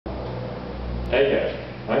Hey guys,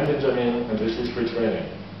 I'm Benjamin and this is Free Training.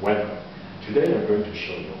 Welcome. Today I'm going to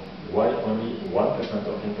show you why only 1%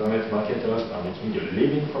 of internet marketers are making a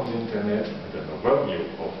living from the internet and an overview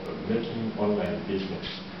of making online business.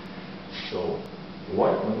 So,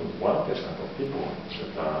 why only 1% of people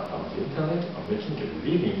that are on the internet are making a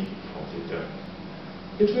living from the internet?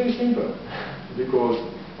 It's very simple, because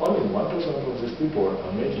only 1% of these people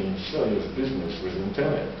are making serious business with the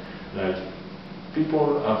internet. Like,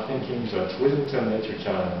 people are thinking that with internet you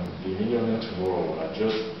can be millionaire tomorrow, and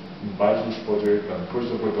just buy this product and push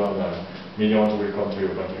the button and millions will come to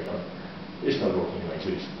your bank account. It's not working like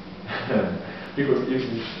this. Because if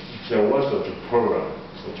there was such a program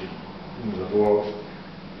that works,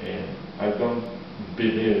 and I don't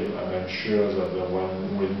believe, and I'm sure that there will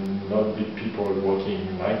not be people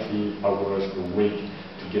working 90 hours a week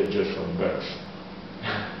to get just some bucks.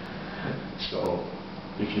 So,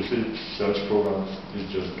 if you see such programs,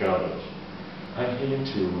 it's just garbage. I'm here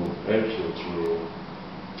to help you to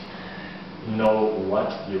know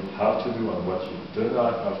what you have to do and what you do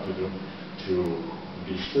not have to do to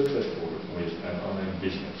be successful with an online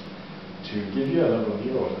business. To give you an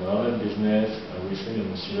overview of an online business, I will say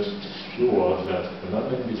in just a few words that an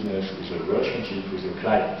online business is a relationship with your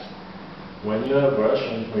client. When you have a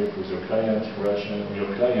relationship with your client,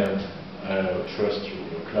 your client trusts you,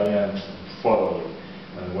 your client follows you.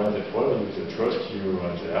 And when they follow you, they trust you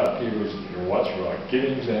and they're happy with what you are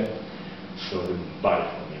giving them, so they buy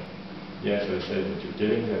from you. Yes, I said that you're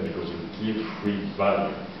giving them because you give free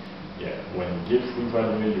value. Yeah, when you give free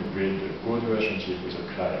value, you build a good relationship with a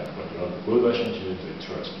client. When you have a good relationship, they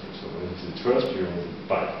trust you. So when they trust you, they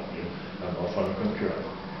buy from you and not from a concurrent.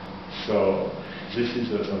 So this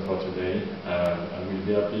is the lesson for today, and I will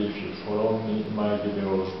be happy if you follow me in my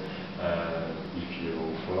videos, and if you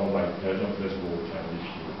follow my page on Facebook, and if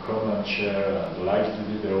you comment, share, and like the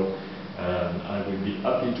video, and I will be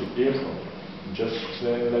happy to hear from you. Just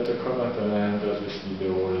let a comment and under this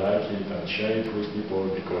video, like it and share it with people,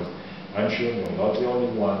 because I'm sure you're not the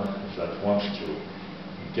only one that wants to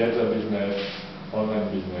get a business, online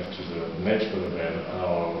business, to the next level,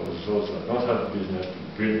 or those that don't have business to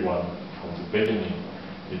build one from the beginning.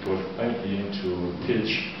 Because I'm here to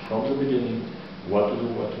teach from the beginning what to do,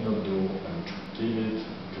 what to not do, and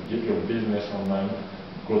to give your business online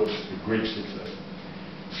great success.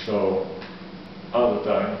 So, all the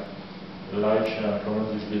time, like, share, and comment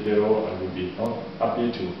this video. I will be happy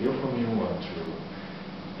to hear from you and to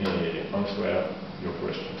answer your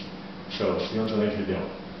questions. So, see you on the next video.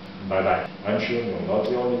 Bye bye. I'm sure you're not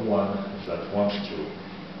the only one that wants to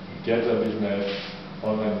get a business,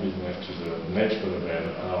 online business, to the next level,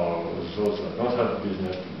 or those that don't have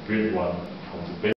business to build one from the beginning.